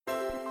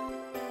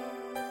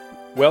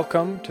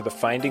Welcome to the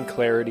Finding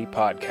Clarity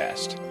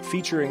podcast,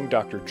 featuring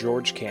Dr.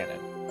 George Cannon.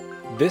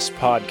 This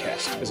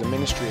podcast is a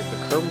ministry of the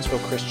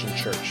Curwensville Christian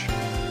Church.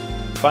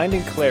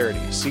 Finding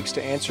Clarity seeks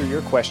to answer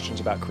your questions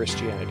about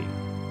Christianity.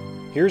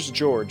 Here's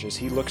George as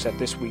he looks at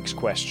this week's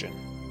question.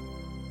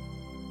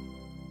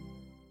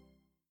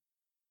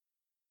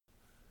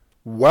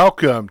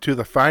 Welcome to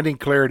the Finding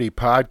Clarity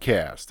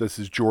podcast. This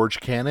is George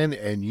Cannon,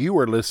 and you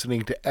are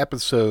listening to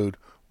episode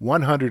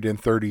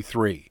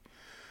 133.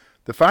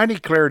 The Finding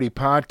Clarity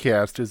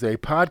podcast is a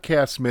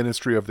podcast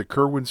ministry of the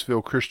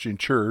Curwensville Christian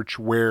Church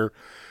where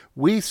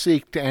we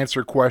seek to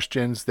answer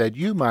questions that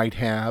you might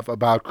have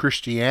about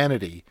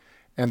Christianity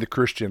and the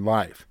Christian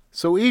life.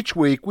 So each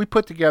week we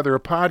put together a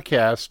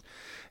podcast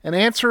and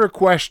answer a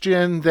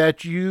question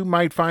that you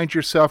might find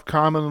yourself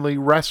commonly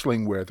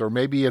wrestling with, or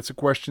maybe it's a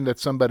question that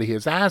somebody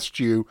has asked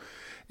you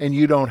and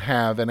you don't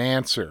have an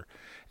answer.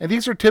 And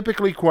these are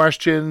typically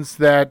questions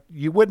that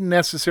you wouldn't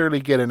necessarily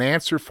get an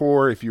answer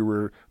for if you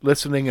were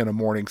listening in a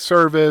morning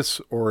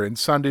service or in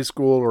Sunday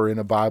school or in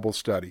a Bible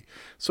study.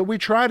 So we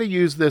try to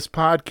use this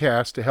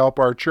podcast to help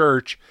our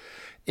church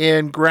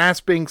in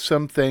grasping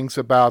some things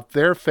about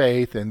their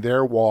faith and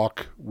their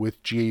walk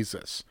with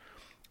Jesus.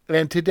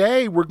 And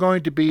today we're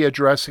going to be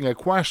addressing a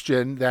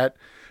question that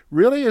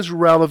really is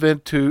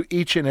relevant to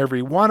each and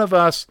every one of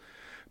us,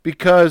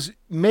 because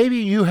maybe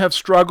you have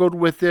struggled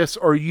with this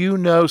or you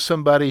know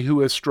somebody who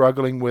is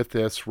struggling with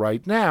this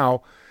right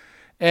now.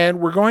 And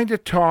we're going to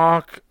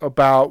talk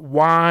about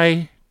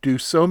why do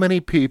so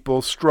many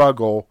people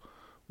struggle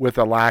with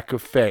a lack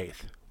of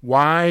faith?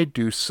 Why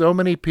do so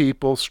many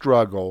people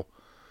struggle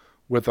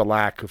with a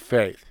lack of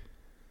faith?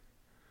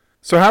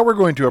 So how we're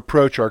going to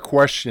approach our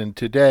question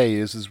today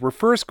is we're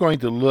first going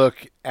to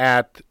look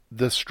at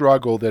the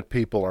struggle that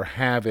people are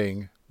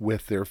having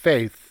with their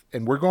faith.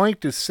 And we're going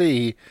to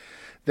see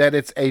that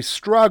it's a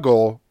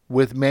struggle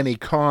with many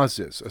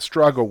causes, And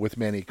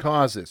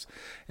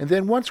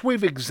then once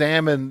we've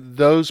examined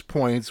those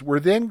points, we're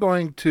then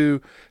going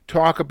to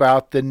talk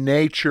about the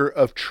nature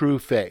of true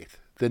faith,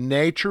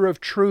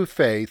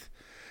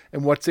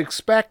 and what's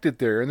expected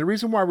there. And the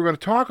reason why we're going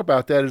to talk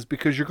about that is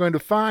because you're going to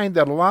find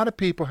that a lot of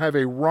people have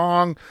a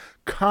wrong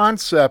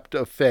concept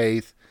of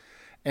faith,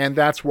 and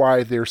that's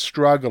why they're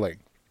struggling.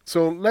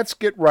 So let's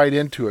get right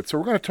into it. So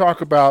we're going to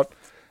talk about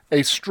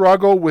a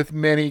struggle with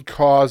many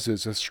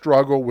causes,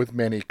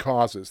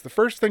 The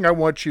first thing I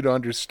want you to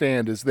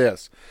understand is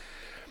this,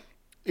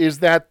 is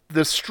that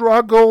the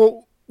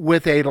struggle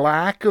with a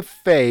lack of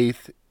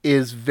faith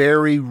is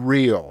very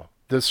real.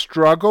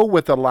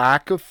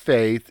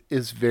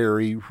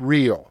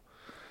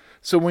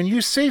 So when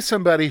you see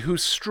somebody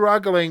who's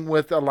struggling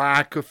with a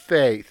lack of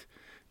faith,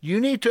 you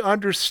need to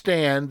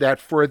understand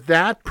that for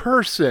that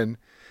person,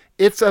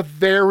 it's a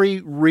very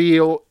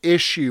real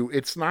issue.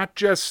 It's not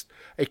just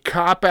a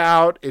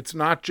cop-out. It's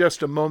not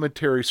just a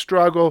momentary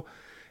struggle.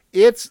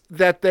 It's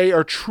that they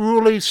are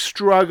truly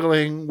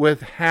struggling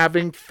with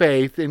having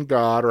faith in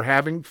God or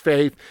having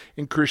faith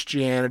in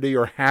Christianity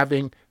or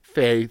having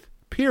faith,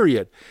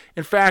 period.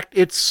 In fact,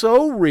 it's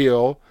so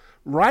real.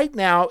 Right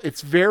now,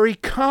 it's very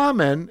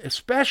common,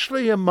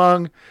 especially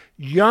among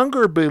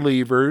younger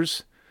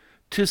believers,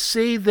 to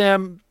see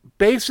them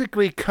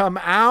basically come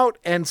out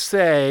and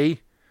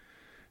say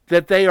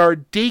that they are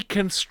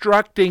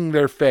deconstructing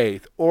their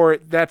faith, or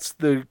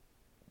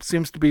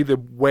seems to be the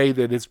way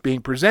that it's being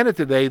presented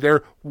today.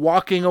 They're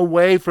walking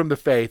away from the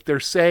faith.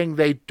 They're saying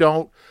they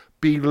don't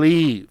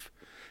believe,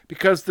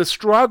 because the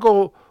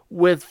struggle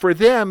for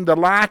them, the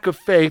lack of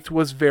faith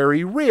was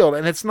very real.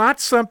 And it's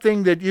not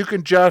something that you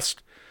can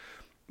just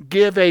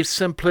give a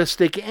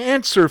simplistic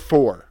answer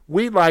for.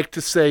 We like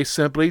to say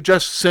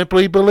just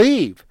simply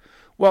believe.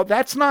 Well,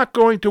 that's not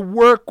going to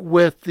work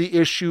with the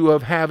issue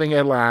of having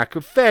a lack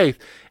of faith.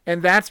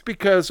 And that's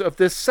because of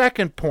this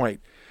second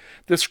point.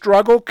 The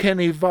struggle can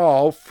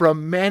evolve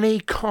from many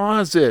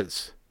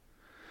causes.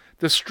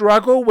 The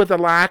struggle with a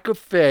lack of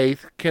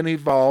faith can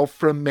evolve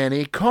from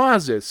many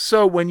causes.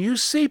 So when you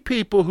see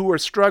people who are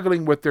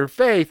struggling with their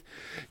faith,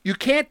 you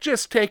can't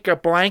just take a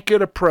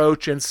blanket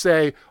approach and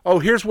say, oh,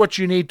 here's what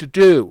you need to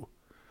do.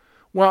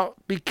 Well,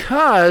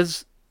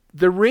 because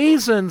the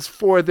reasons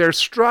for their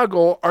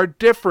struggle are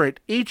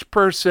different. Each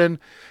person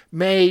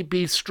may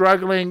be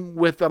struggling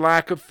with a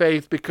lack of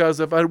faith because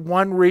of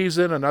one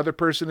reason. Another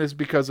person is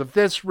because of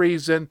this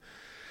reason.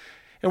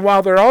 And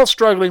while they're all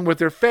struggling with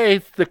their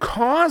faith, the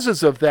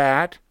causes of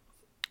that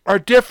are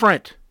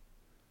different.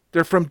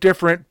 They're from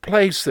different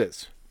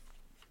places.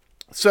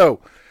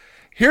 So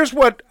here's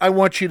what I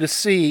want you to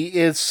see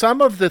is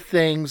some of the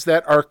things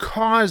that are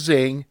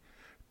causing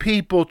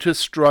people to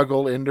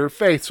struggle in their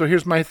faith. So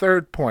here's my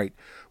third point.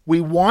 We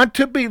want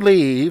to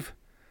believe,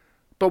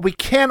 but we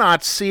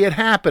cannot see it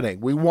happening.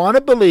 We want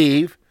to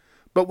believe,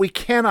 but we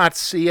cannot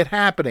see it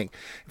happening.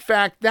 In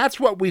fact, that's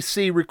what we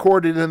see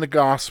recorded in the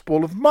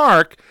Gospel of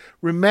Mark.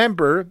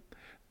 Remember,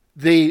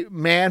 the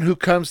man who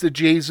comes to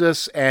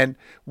Jesus and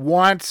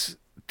wants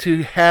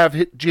to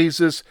have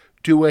Jesus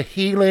do a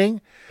healing.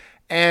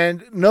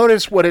 And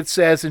notice what it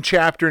says in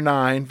chapter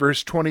 9,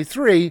 verse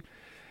 23.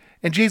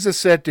 And Jesus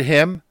said to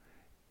him,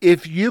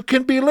 if you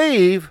can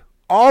believe,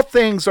 all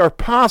things are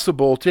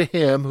possible to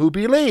him who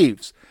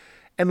believes.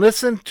 And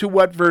listen to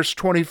what verse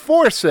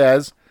 24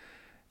 says.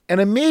 And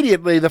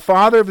immediately the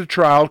father of the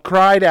child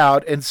cried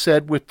out and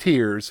said with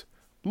tears,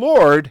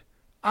 Lord,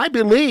 I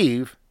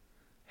believe,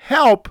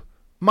 help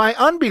my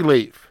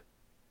unbelief.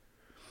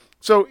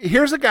 So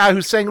here's a guy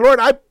who's saying, Lord,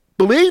 I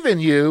believe in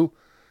you,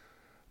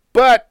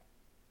 but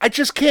I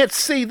just can't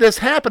see this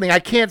happening. I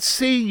can't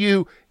see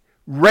you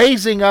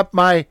raising up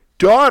my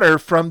daughter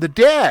from the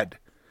dead.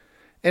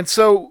 And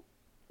so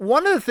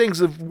one of the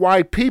things of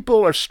why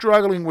people are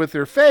struggling with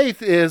their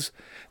faith is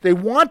they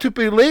want to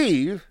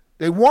believe.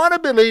 They want to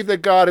believe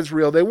that God is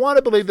real. They want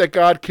to believe that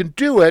God can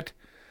do it,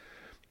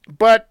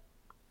 but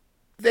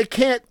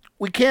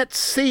we can't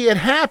see it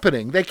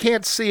happening. They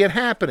can't see it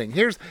happening.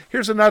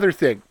 Here's another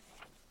thing.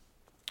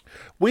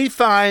 We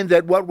find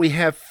that what we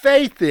have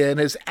faith in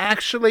is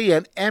actually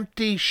an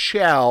empty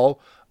shell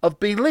of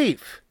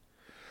belief.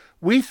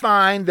 We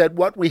find that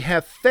what we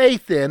have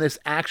faith in is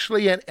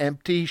actually an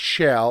empty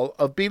shell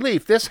of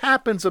belief. This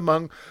happens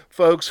among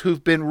folks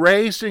who've been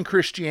raised in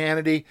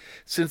Christianity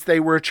since they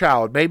were a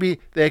child. Maybe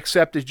they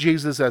accepted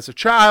Jesus as a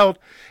child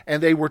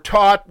and they were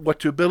taught what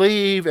to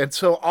believe. And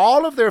so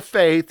all of their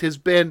faith has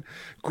been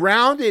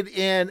grounded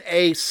in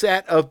a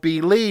set of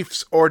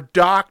beliefs or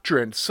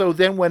doctrines. So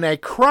then when a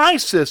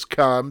crisis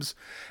comes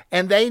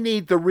and they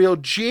need the real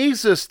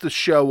Jesus to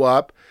show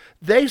up,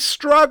 they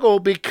struggle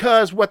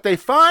because what they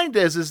find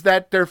is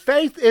that their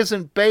faith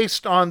isn't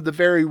based on the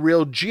very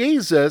real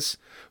Jesus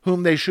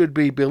whom they should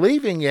be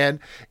believing in.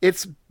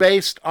 It's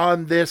based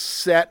on this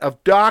set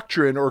of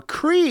doctrine or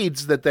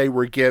creeds that they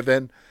were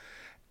given,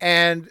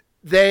 and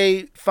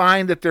they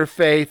find that their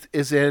faith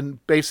is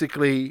in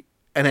basically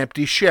an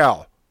empty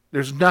shell.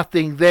 There's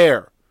nothing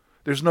there.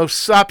 There's no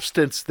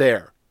substance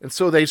there, and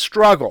so they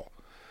struggle.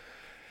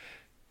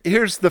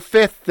 Here's the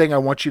fifth thing I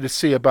want you to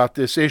see about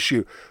this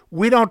issue.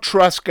 We don't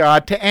trust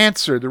God to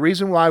answer. The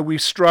reason why we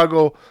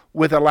struggle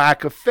with a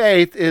lack of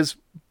faith is,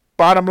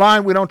 bottom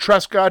line, we don't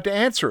trust God to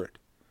answer it.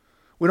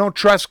 We don't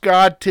trust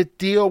God to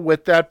deal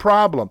with that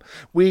problem.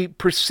 We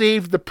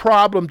perceive the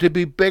problem to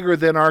be bigger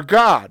than our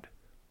God.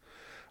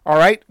 All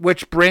right,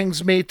 which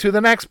brings me to the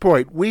next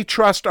point. We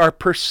trust our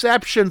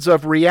perceptions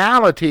of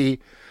reality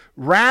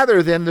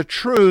rather than the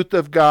truth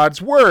of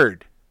God's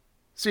word.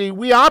 See,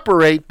 we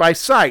operate by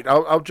sight.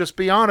 I'll just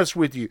be honest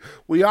with you.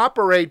 We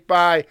operate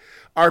by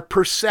our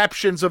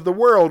perceptions of the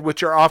world,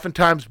 which are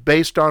oftentimes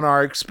based on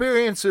our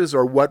experiences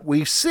or what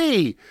we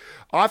see.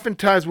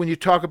 Oftentimes when you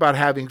talk about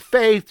having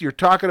faith, you're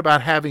talking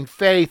about having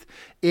faith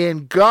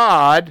in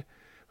God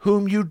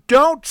whom you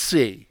don't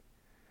see,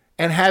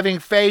 and having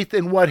faith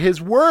in what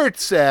his word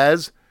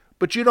says,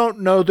 but you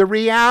don't know the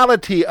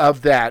reality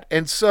of that.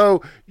 And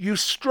so you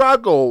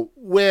struggle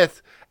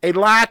with a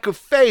lack of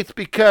faith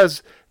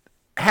because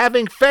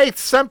having faith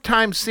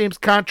sometimes seems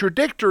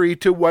contradictory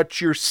to what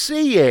you're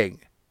seeing.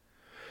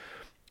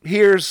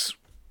 Here's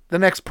the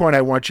next point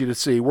I want you to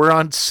see. We're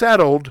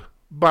unsettled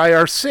by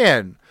our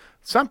sin.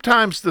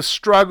 Sometimes the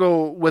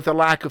struggle with a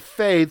lack of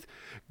faith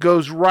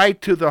goes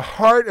right to the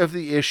heart of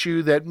the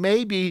issue that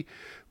maybe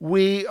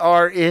we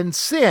are in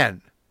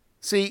sin.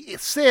 See,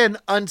 sin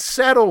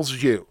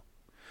unsettles you.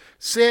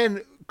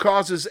 Sin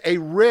causes a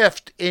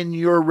rift in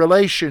your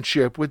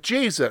relationship with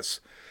Jesus.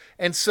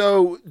 And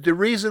so the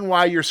reason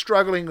why you're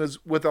struggling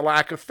with a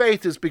lack of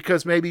faith is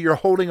because maybe you're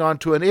holding on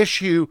to an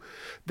issue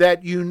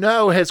that you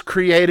know has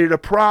created a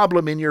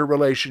problem in your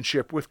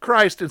relationship with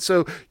Christ. And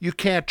so you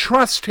can't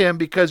trust him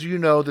because you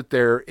know that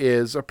there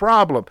is a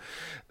problem.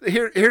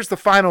 Here's the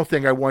final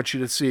thing I want you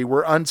to see.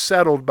 We're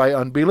unsettled by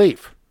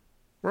unbelief.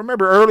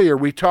 Remember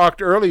we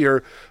talked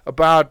earlier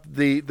about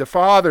the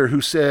father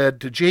who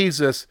said to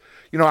Jesus,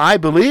 I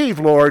believe,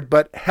 Lord,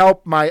 but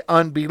help my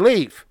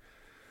unbelief.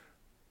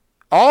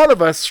 All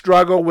of us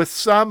struggle with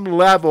some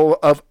level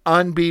of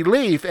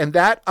unbelief, and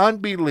that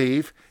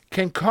unbelief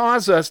can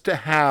cause us to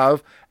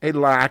have a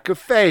lack of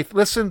faith.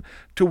 Listen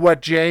to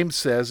what James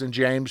says in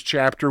James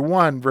chapter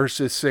 1,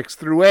 verses 6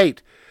 through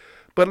 8.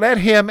 But let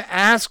him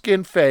ask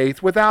in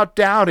faith without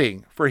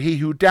doubting, for he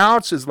who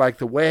doubts is like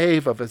the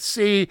wave of a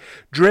sea,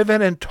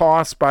 driven and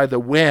tossed by the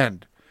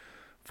wind.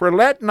 For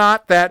let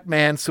not that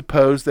man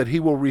suppose that he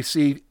will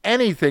receive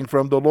anything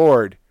from the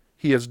Lord.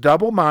 He is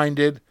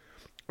double-minded,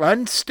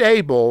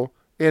 unstable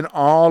in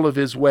all of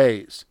his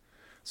ways.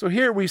 So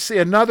here we see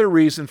another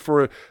reason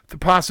for the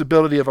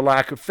possibility of a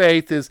lack of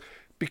faith is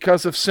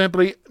because of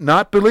simply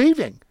not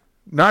believing,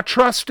 not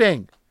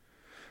trusting.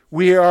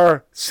 We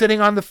are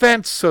sitting on the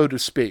fence, so to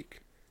speak.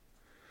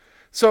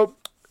 So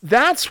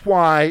that's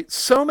why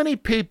so many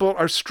people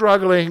are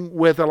struggling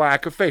with a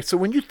lack of faith. So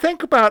when you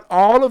think about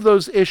all of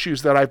those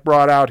issues that I've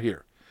brought out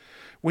here,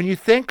 when you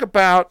think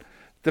about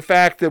the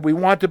fact that we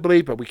want to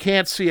believe but we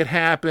can't see it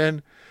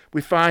happen,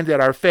 we find that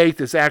our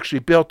faith is actually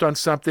built on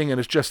something and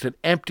it's just an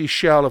empty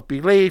shell of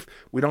belief.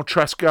 We don't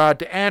trust God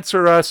to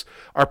answer us.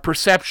 Our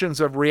perceptions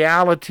of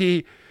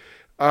reality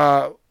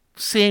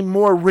seem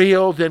more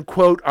real than,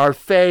 quote, our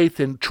faith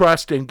and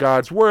trust in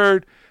God's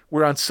word.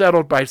 We're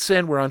unsettled by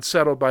sin. We're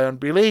unsettled by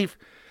unbelief.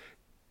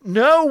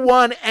 no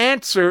one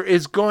answer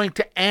is going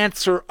to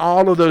answer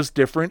all of those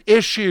different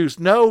issues.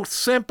 No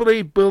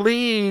simply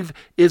believe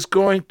is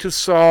going to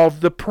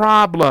solve the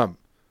problem.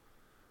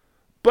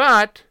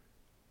 But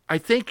I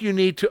think you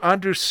need to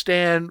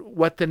understand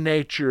what the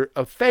nature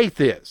of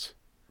faith is.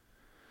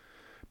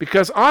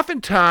 Because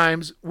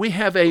oftentimes we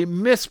have a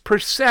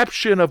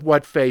misperception of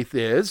what faith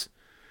is,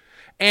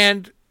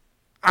 and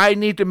I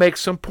need to make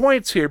some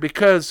points here,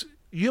 because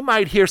you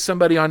might hear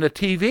somebody on the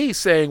TV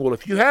saying, well,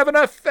 if you have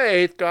enough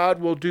faith,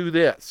 God will do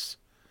this.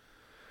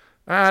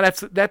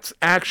 That's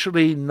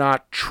actually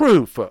not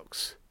true,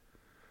 folks.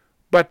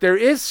 But there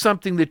is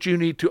something that you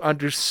need to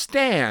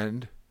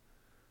understand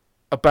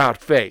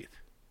about faith.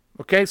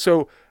 Okay,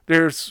 so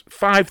there's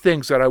 5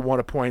 things that I want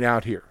to point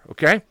out here,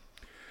 okay?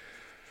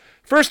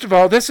 First of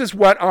all, this is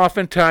what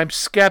oftentimes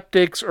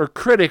skeptics or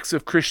critics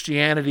of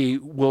Christianity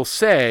will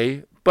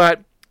say,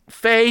 but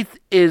faith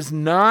is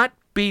not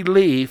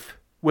belief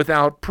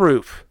without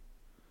proof.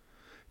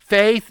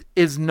 Faith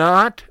is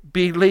not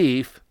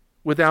belief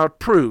without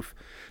proof.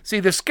 See,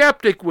 the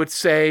skeptic would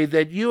say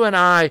that you and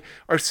I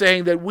are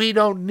saying that we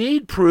don't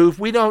need proof,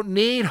 we don't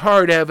need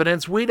hard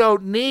evidence, we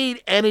don't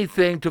need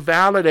anything to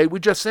validate,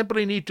 we just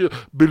simply need to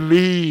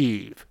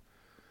believe.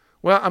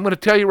 Well, I'm going to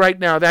tell you right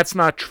now, that's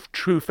not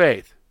true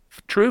faith.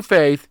 True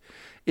faith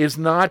is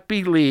not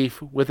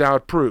belief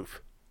without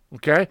proof.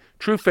 Okay?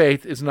 True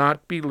faith is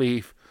not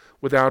belief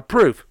without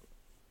proof.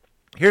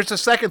 Here's the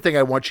second thing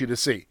I want you to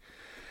see.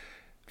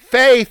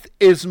 Faith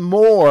is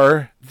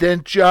more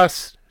than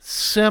just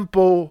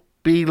simple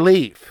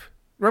belief.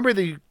 Remember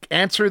the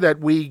answer that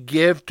we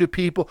give to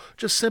people?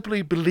 Just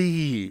simply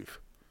believe.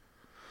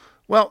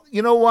 Well,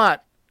 you know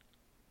what?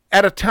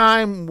 At a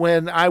time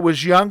when I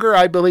was younger,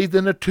 I believed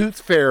in a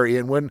tooth fairy,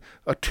 and when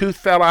a tooth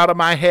fell out of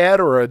my head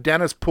or a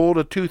dentist pulled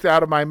a tooth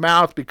out of my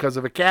mouth because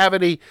of a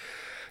cavity,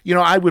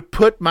 I would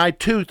put my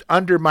tooth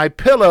under my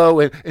pillow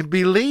and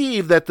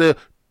believe that the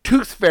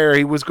tooth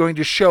fairy was going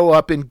to show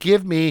up and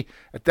give me,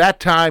 at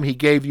that time he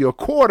gave you a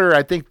quarter.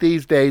 I think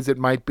these days it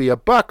might be $1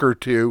 or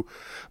 $2.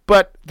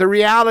 But the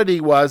reality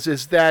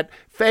is that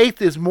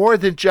faith is more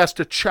than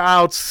just a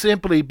child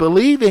simply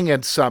believing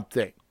in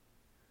something.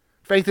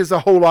 Faith is a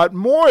whole lot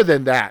more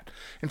than that.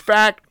 In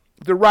fact,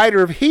 the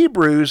writer of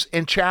Hebrews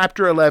in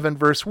chapter 11,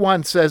 verse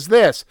 1 says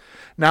this,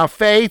 "Now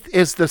faith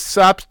is the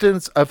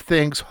substance of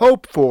things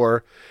hoped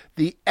for,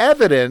 the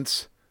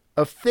evidence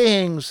of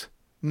things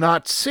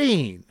not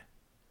seen."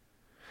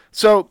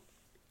 So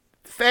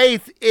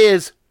faith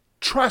is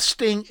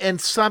trusting in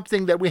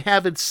something that we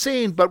haven't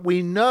seen, but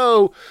we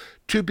know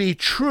to be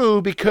true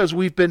because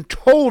we've been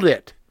told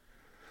it.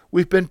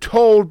 We've been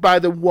told by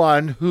the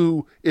one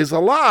who is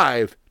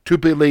alive to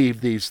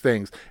believe these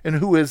things. And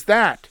who is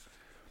that?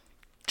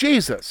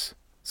 Jesus.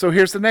 So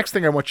here's the next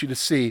thing I want you to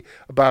see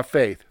about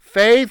faith.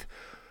 Faith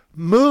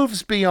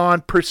moves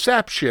beyond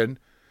perception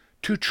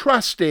to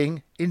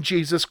trusting in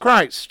Jesus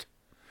Christ.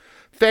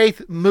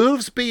 Faith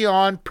moves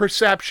beyond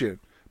perception.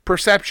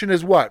 Perception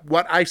is what?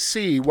 What I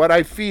see, what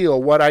I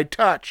feel, what I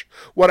touch,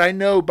 what I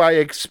know by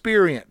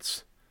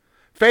experience.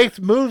 Faith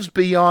moves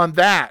beyond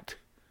that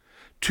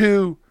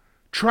to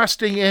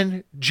trusting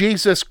in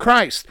Jesus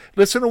Christ.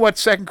 Listen to what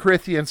 2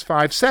 Corinthians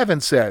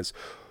 5:7 says.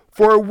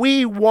 "For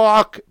we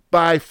walk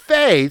by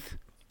faith,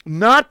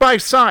 not by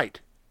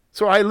sight."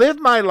 So I live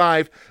my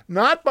life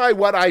not by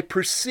what I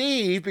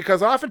perceive,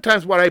 because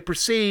oftentimes what I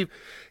perceive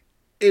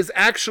is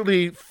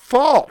actually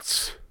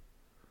false.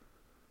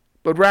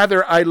 But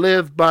rather I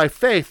live by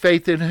faith.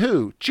 Faith in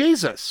who?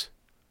 Jesus.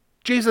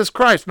 Jesus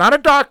Christ. Not a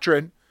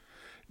doctrine.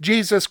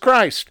 Jesus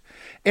Christ.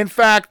 In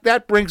fact,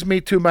 that brings me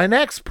to my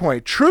next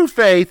point. True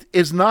faith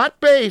is not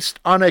based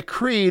on a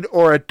creed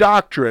or a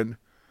doctrine,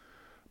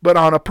 but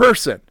on a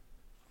person.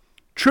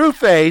 True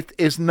faith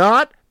is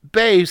not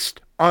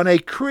based on a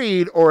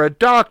creed or a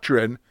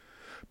doctrine,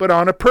 but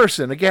on a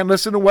person. Again,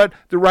 listen to what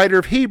the writer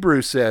of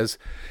Hebrews says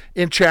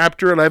in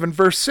chapter 11,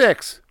 verse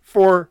 6.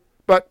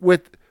 But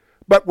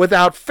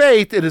without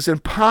faith it is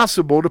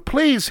impossible to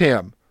please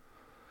him.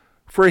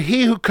 For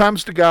he who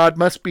comes to God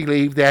must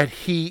believe that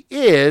he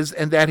is,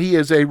 and that he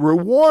is a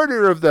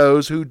rewarder of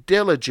those who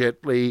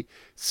diligently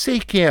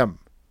seek him.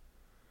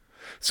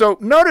 So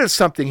notice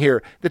something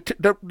here.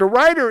 The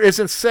writer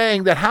isn't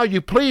saying that how you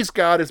please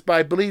God is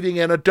by believing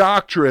in a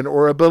doctrine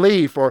or a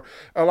belief, or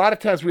a lot of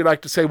times we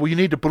like to say, well, you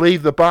need to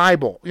believe the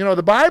Bible.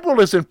 The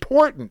Bible is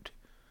important.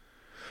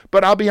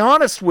 But I'll be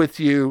honest with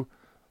you,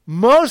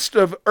 most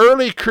of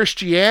early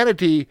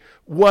Christianity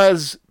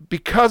was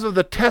because of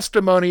the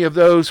testimony of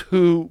those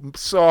who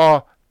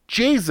saw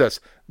Jesus,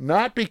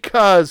 not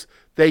because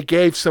they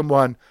gave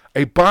someone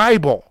a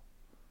Bible.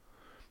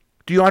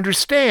 Do you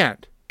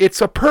understand? It's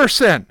a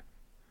person.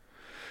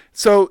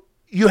 So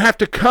you have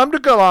to come to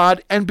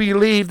God and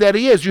believe that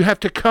he is. You have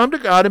to come to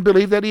God and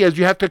believe that he is.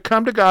 You have to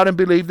come to God and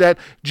believe that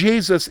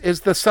Jesus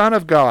is the Son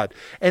of God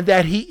and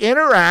that he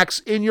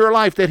interacts in your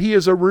life, that he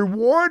is a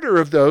rewarder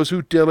of those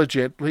who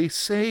diligently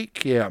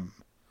seek him.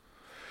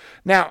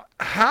 Now,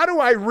 how do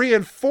I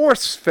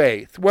reinforce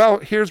faith? Well,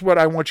 here's what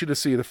I want you to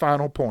see, the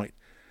final point.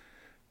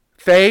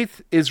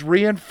 Faith is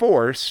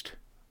reinforced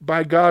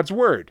by God's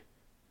word.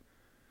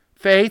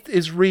 Faith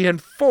is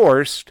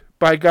reinforced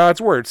by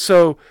God's word.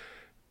 So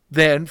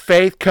then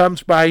faith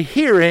comes by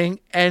hearing,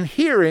 and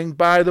hearing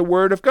by the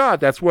word of God.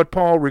 That's what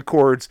Paul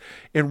records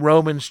in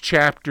Romans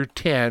chapter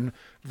 10,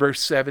 verse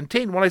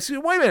 17. When I say,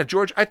 wait a minute,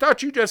 George, I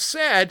thought you just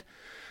said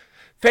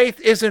faith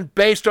isn't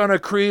based on a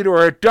creed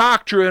or a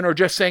doctrine or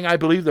just saying I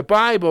believe the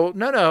Bible.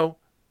 No.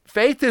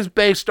 Faith is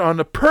based on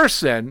the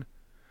person,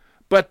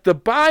 but the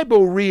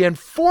Bible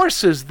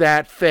reinforces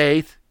that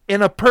faith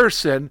in a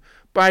person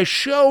by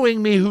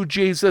showing me who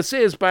Jesus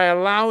is, by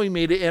allowing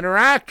me to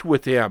interact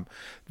with him.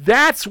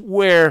 That's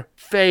where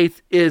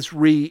faith is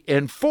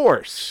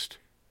reinforced.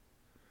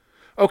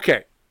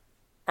 Okay.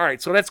 All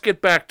right, so let's get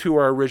back to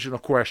our original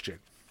question.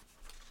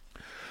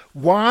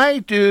 Why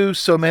do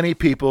so many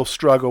people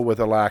struggle with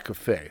a lack of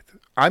faith?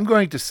 I'm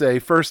going to say,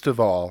 first of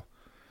all,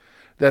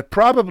 that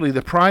probably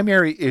the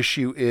primary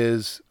issue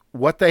is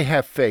what they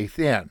have faith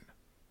in.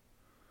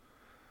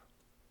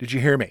 Did you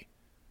hear me?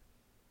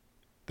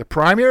 The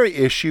primary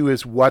issue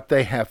is what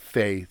they have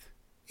faith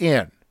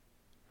in.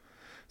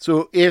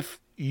 So if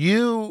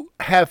you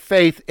have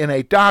faith in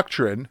a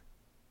doctrine,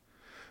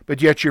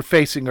 but yet you're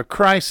facing a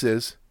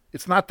crisis,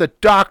 it's not the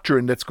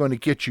doctrine that's going to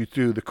get you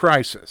through the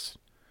crisis.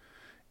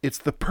 It's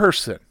the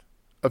person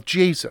of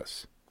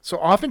Jesus. So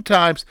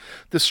oftentimes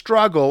the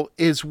struggle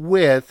is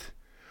with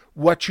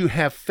what you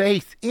have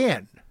faith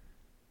in.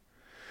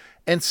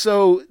 And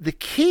so the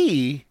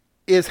key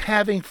is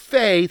having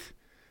faith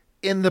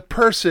in the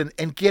person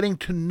and getting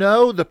to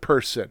know the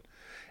person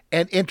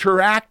and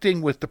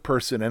interacting with the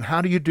person. And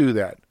how do you do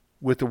that?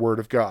 With the Word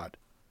of God.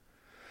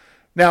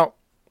 Now,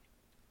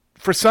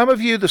 for some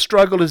of you, the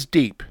struggle is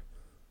deep.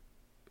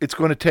 It's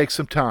going to take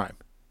some time.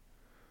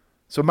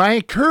 So my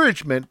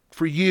encouragement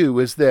for you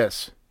is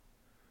this: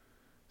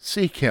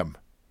 seek him.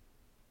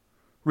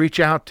 Reach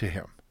out to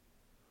him.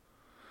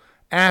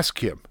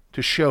 Ask him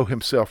to show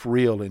himself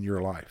real in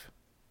your life.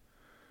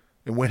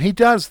 And when he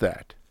does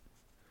that,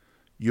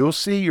 you'll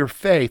see your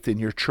faith and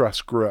your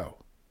trust grow.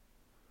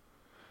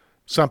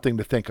 Something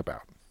to think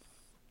about.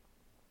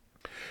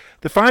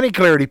 The Finding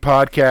Clarity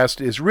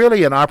podcast is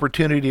really an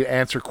opportunity to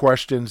answer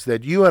questions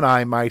that you and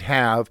I might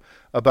have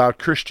about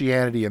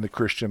Christianity and the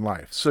Christian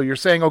life. So you're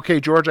saying, okay,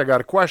 George, I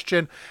got a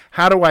question.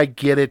 How do I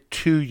get it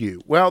to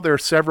you? Well, there are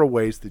several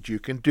ways that you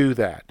can do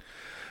that.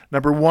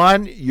 Number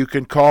one, you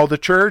can call the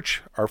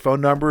church. Our phone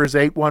number is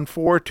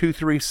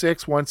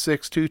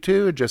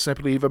 814-236-1622, and just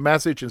simply leave a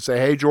message and say,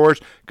 hey,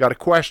 George, got a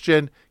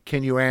question.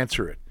 Can you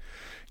answer it?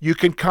 You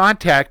can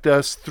contact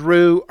us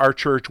through our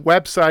church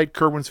website,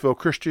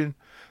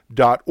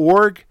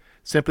 kerwinsvillechristian.org.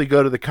 Simply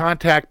go to the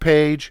contact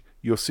page.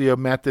 You'll see a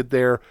method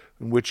there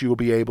in which you will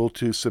be able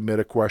to submit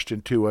a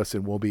question to us,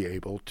 and we'll be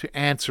able to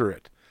answer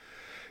it.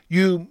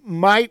 You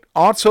might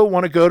also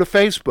want to go to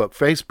Facebook,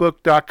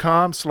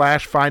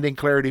 facebook.com/Finding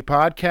Clarity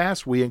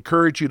Podcast. We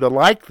encourage you to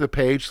like the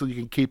page so you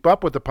can keep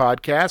up with the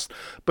podcast.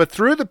 But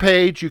through the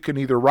page, you can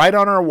either write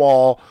on our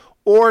wall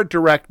or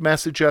direct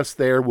message us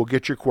there. We'll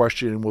get your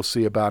question and we'll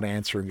see about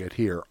answering it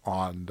here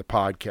on the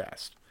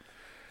podcast.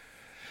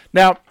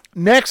 Now,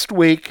 next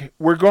week,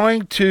 we're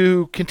going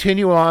to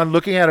continue on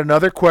looking at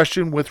another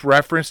question with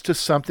reference to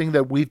something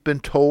that we've been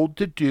told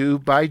to do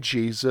by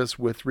Jesus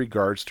with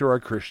regards to our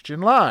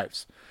Christian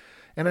lives.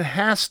 And it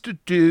has to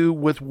do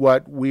with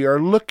what we are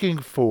looking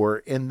for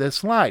in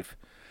this life.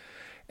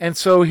 And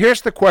so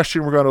here's the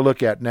question we're going to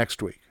look at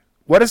next week.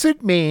 What does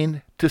it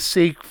mean to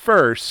seek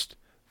first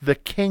the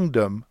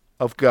kingdom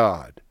of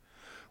God?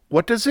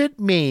 What does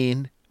it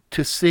mean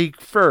to seek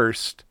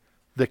first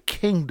the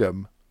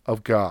kingdom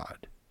of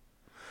God?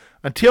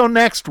 Until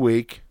next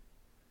week,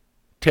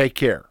 take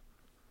care.